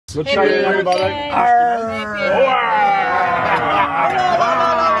Good training, everybody.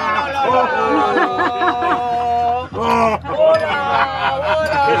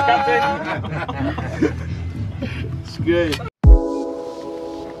 It's great.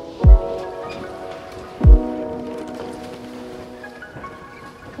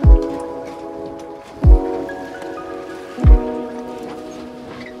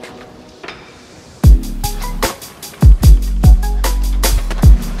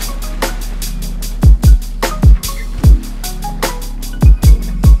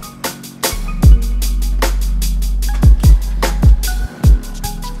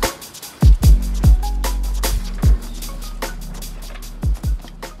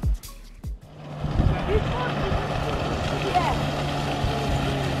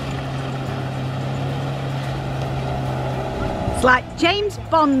 It's like James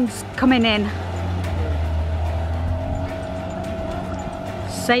Bond's coming in.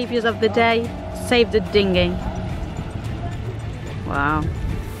 Saviours of the day, save the dinghy. Wow.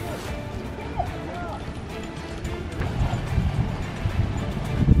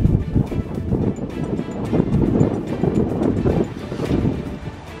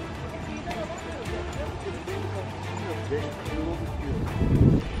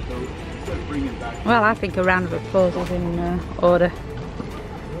 Well, I think a round of applause is in order.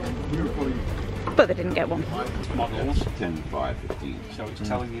 But they didn't get one. Models 10, 5, 15. So it's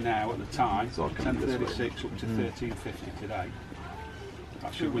telling you now at the time, 10:36 up to 13:50 today.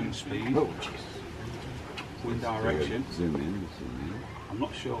 That's your wind speed. Oh, Jesus. Wind direction. Zoom in. I'm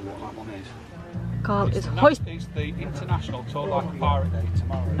not sure what that one is. Carl is It's the International Tour Like a Pirate Day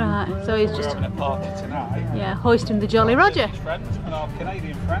tomorrow. Right, so he's We're just having a party tonight. yeah, hoisting the Jolly Roger. Turkish friends and our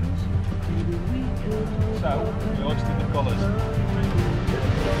Canadian friends. So we're hoisting the colours.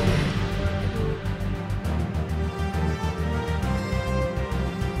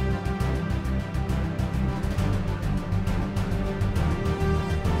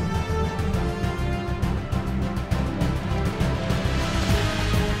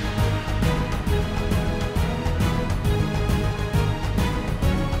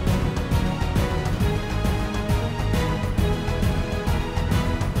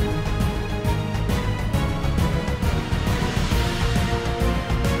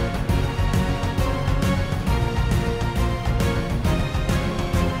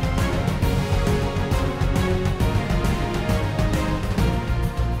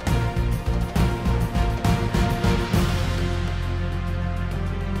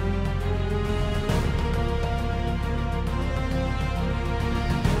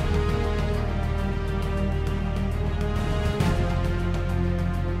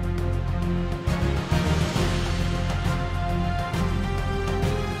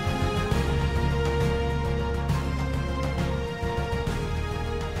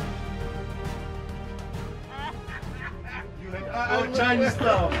 I'm Chinese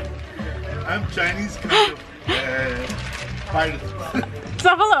now. I'm Chinese kind of pirate. Let's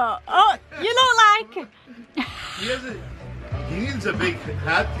have a look. Oh, you look like He needs a big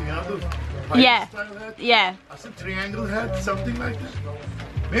hat, you know, the pirate yeah, style hat. yeah. As a triangle hat, something like that.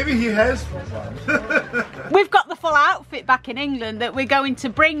 Maybe he has. We've got the full outfit back in England that we're going to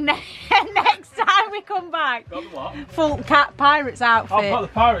bring next time we come back. Got the what? Full cat pirate's outfit. I've got the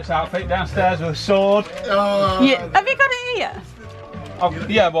pirate's outfit downstairs with a sword. Yeah. Have you got it here?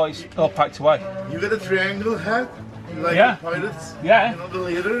 Yeah, but it's all packed away. You got a triangle hat, like Yeah. the pirates. Yeah. You know the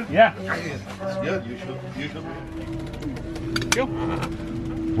leader. Yeah. Yeah, you should. Go.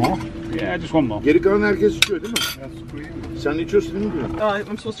 Yeah, just one more. Geri kalan herkes uçuyor değil mi? Sen içiyorsun değil mi?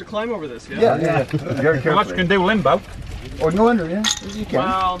 I'm supposed to climb over this, yeah? Yeah. Very Well, you can do limbo. Oh, no wonder, yeah. You can.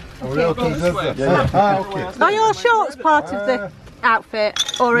 Well, Okay, this way. okay. Are your shorts part of the outfit,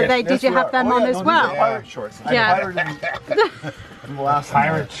 or are they? Did you have them on as well? Pirate shorts. Yeah.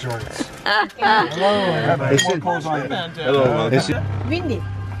 Pirate shorts. Hello. Windy.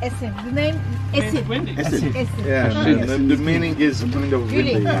 Esin. The name Esin. Windy. Esin. Yeah, the meaning is kind of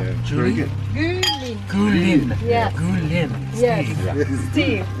windy. Very good. Gulin. Yes. Gulin. Yes.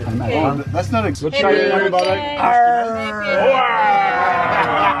 Steve. Okay. That's not a Good training, everybody.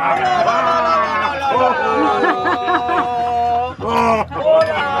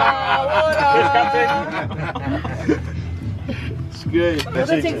 It's great.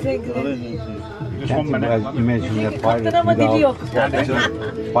 Just 1 minute. Imagine that pirate Ama dili yok.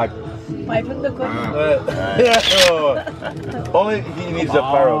 pipe. Pipe'ını da koy. Only he needs a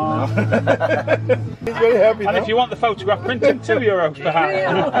parrot now. He's very happy And now. if you want the photograph printed, €2 per hat.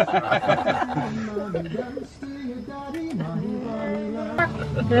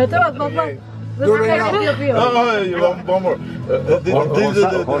 Evet bak bak bak. Nasıl yapıyor? Oh, you want one more?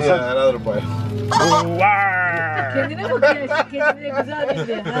 Yeah, another bite. Kendine bakıyor, kendine güzel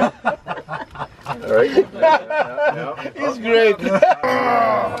dedi. Ha? Alright. He's great.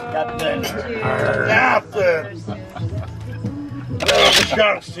 Captain. Captain. The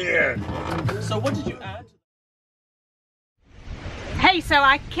shark's here. So what did you add? Hey, so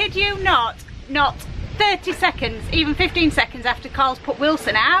I kid you not 30 seconds, even 15 seconds after Carl's put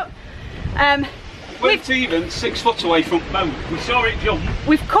Wilson out, We're even 6 foot away from the boat. We saw it jump.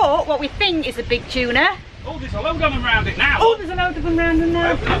 we've caught what we think is a big tuna. Oh, there's a load of them around it now. Oh, there's a load of them around them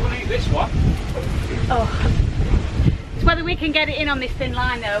now. Hopefully we'll eat this one. Oh, it's whether we can get it in on this thin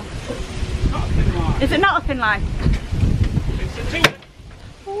line though. Not a thin line. Is it not a thin line? It's a tuna.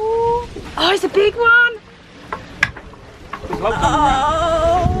 Ooh. Oh, it's a big one. There's loads of them around.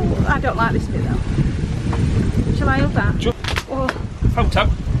 Oh, I don't like this bit though. Shall I hold that? Jump. Oh, Photo. I'm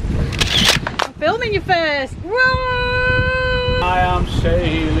filming you first. Whoa! I am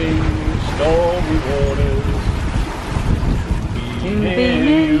sailing stormy waters. To be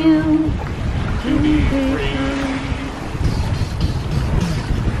near you, to be free.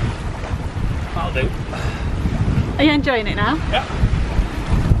 That'll do. Are you enjoying it now? Yeah.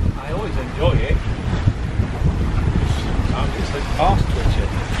 I always enjoy it. Sometimes it's a arse twitcher.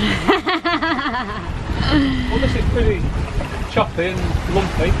 Well, this is pretty choppy and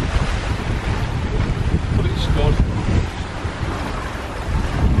lumpy, but it's good.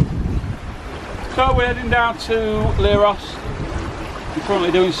 So we're heading down to Leros. We're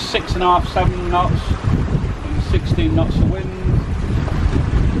currently doing 6.5, 7 knots and 16 knots of wind.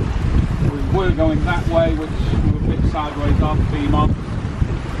 We were going that way, which we were a bit sideways half beam on.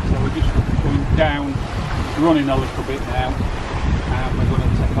 So we're just going down, running a little bit now, and we're going to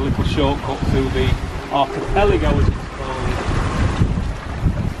take a little shortcut through the archipelago, as it's called.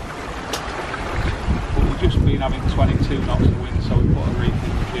 But we've just been having 22 knots of wind, so we put a reef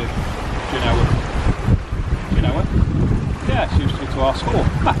in the jib. Do you know it? Do you know it? Yeah, it's useful to our score.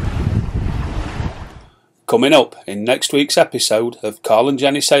 Coming up in next week's episode of Carl and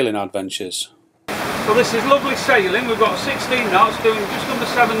Jenny Sailing Adventures. So this is lovely sailing. We've got 16 knots, doing just under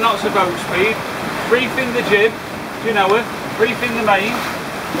 7 knots of boat speed. Reefing the jib, do you know it? Reefing the main.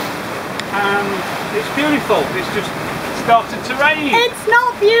 And it's beautiful. It's just started to rain. It's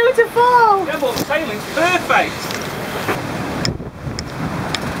not beautiful. Yeah, but sailing's perfect.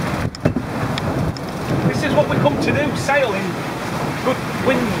 This is what we come to do, sail in good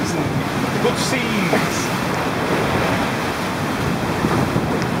winds and good seas.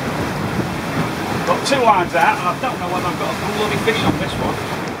 Got 2 lines out, and I don't know whether I've got a bloody fish on this one.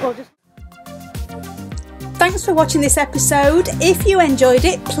 Thanks for watching this episode. If you enjoyed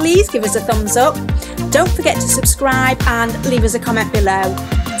it, please give us a thumbs up. Don't forget to subscribe and leave us a comment below.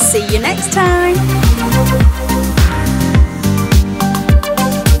 See you next time.